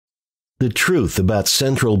The truth about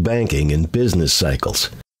central banking and business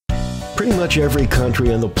cycles. Pretty much every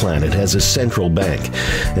country on the planet has a central bank,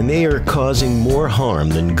 and they are causing more harm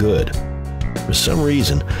than good. For some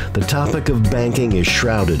reason, the topic of banking is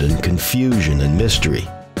shrouded in confusion and mystery.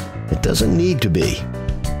 It doesn't need to be.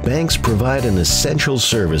 Banks provide an essential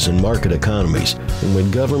service in market economies, and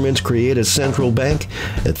when governments create a central bank,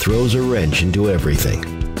 it throws a wrench into everything.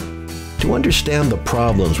 To understand the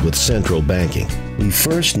problems with central banking, we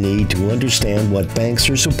first need to understand what banks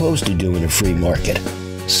are supposed to do in a free market.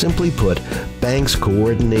 Simply put, banks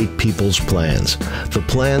coordinate people's plans, the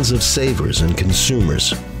plans of savers and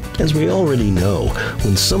consumers. As we already know,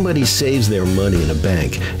 when somebody saves their money in a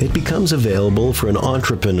bank, it becomes available for an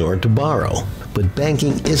entrepreneur to borrow. But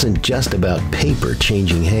banking isn't just about paper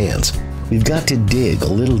changing hands. We've got to dig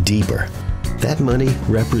a little deeper. That money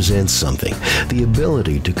represents something, the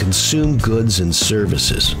ability to consume goods and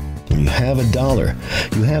services. When you have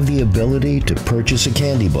 $1, you have the ability to purchase a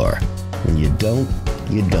candy bar. When you don't,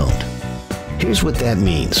 you don't. Here's what that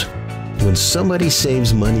means. When somebody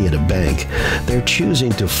saves money at a bank, they're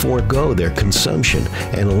choosing to forego their consumption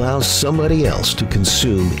and allow somebody else to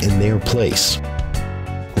consume in their place.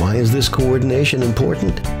 Why is this coordination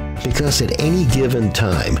important? Because at any given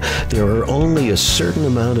time, there are only a certain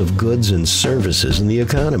amount of goods and services in the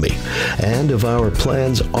economy. And if our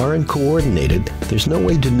plans aren't coordinated, there's no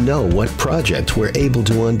way to know what projects we're able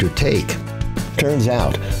to undertake. Turns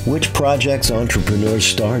out, which projects entrepreneurs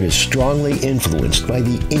start is strongly influenced by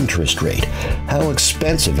the interest rate, how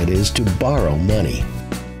expensive it is to borrow money.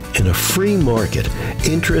 In a free market,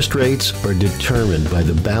 interest rates are determined by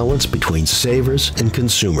the balance between savers and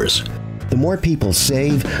consumers. The more people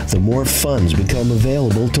save, the more funds become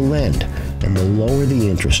available to lend, and the lower the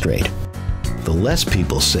interest rate. The less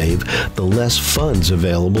people save, the less funds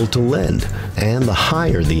available to lend, and the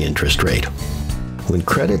higher the interest rate. When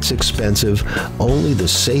credit's expensive, only the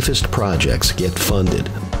safest projects get funded.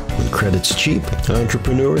 When credit's cheap,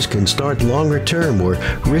 entrepreneurs can start longer-term or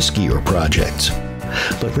riskier projects.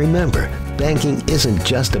 But remember, banking isn't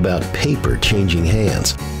just about paper changing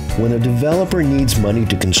hands. When a developer needs money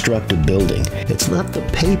to construct a building, it's not the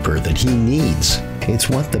paper that he needs. It's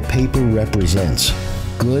what the paper represents,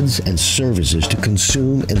 goods and services to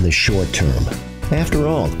consume in the short term. After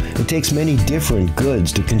all, it takes many different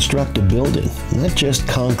goods to construct a building, not just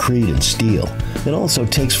concrete and steel. It also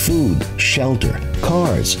takes food, shelter,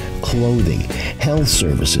 cars, clothing, health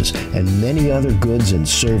services, and many other goods and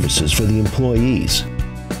services for the employees.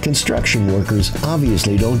 Construction workers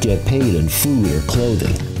obviously don't get paid in food or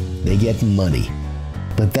clothing. They get money.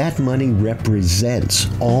 But that money represents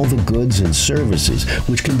all the goods and services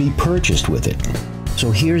which can be purchased with it.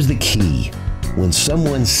 So here's the key. When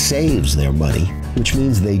someone saves their money, which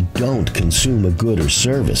means they don't consume a good or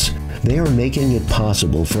service, they are making it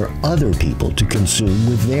possible for other people to consume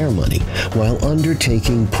with their money while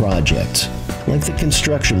undertaking projects, like the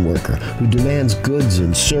construction worker who demands goods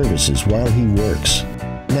and services while he works.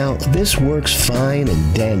 Now, this works fine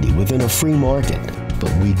and dandy within a free market,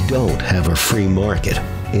 but we don't have a free market.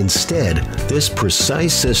 Instead, this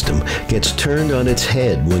precise system gets turned on its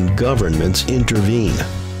head when governments intervene.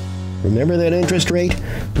 Remember that interest rate?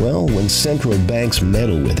 Well, when central banks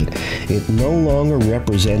meddle with it, it no longer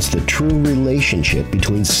represents the true relationship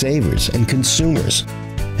between savers and consumers.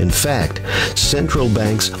 In fact, central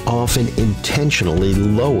banks often intentionally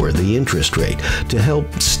lower the interest rate to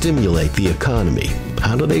help stimulate the economy.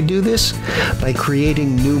 How do they do this? By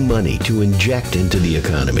creating new money to inject into the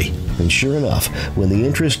economy. And sure enough, when the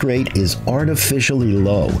interest rate is artificially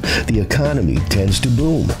low, the economy tends to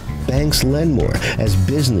boom. Banks lend more as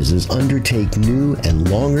businesses undertake new and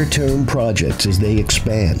longer-term projects as they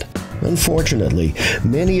expand. Unfortunately,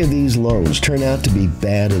 many of these loans turn out to be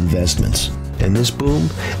bad investments, and this boom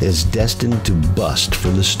is destined to bust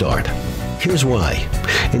from the start. Here's why.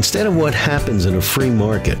 Instead of what happens in a free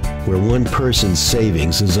market, where one person's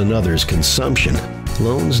savings is another's consumption,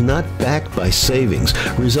 loans not backed by savings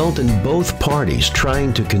result in both parties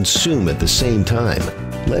trying to consume at the same time.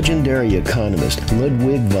 Legendary economist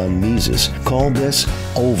Ludwig von Mises called this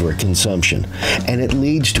overconsumption, and it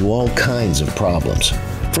leads to all kinds of problems.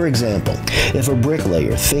 For example, if a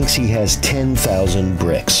bricklayer thinks he has 10,000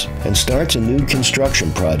 bricks and starts a new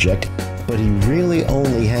construction project, but he really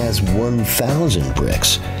only has 1,000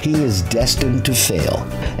 bricks, he is destined to fail,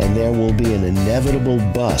 and there will be an inevitable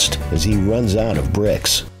bust as he runs out of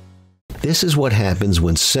bricks. This is what happens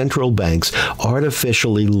when central banks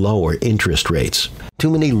artificially lower interest rates.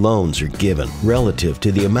 Too many loans are given relative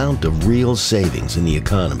to the amount of real savings in the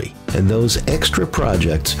economy, and those extra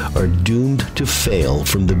projects are doomed to fail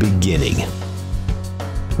from the beginning.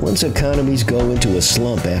 Once economies go into a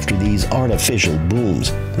slump after these artificial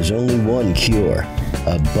booms, there's only one cure: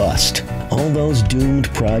 a bust. All those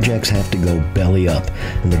doomed projects have to go belly up,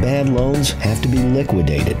 and the bad loans have to be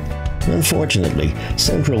liquidated. Unfortunately,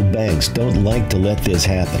 central banks don't like to let this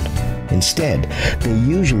happen. Instead, they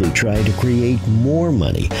usually try to create more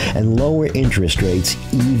money and lower interest rates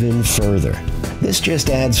even further. This just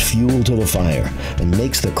adds fuel to the fire and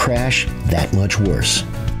makes the crash that much worse.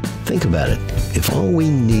 Think about it. If all we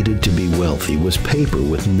needed to be wealthy was paper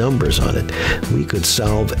with numbers on it, we could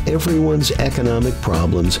solve everyone's economic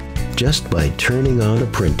problems just by turning on a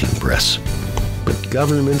printing press. But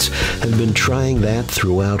governments have been trying that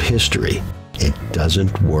throughout history. It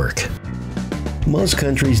doesn't work. Most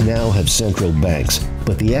countries now have central banks,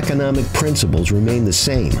 but the economic principles remain the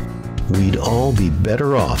same. We'd all be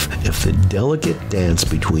better off if the delicate dance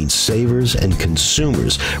between savers and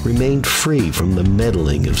consumers remained free from the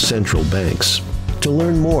meddling of central banks. To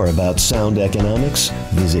learn more about sound economics,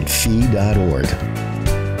 visit fee.org.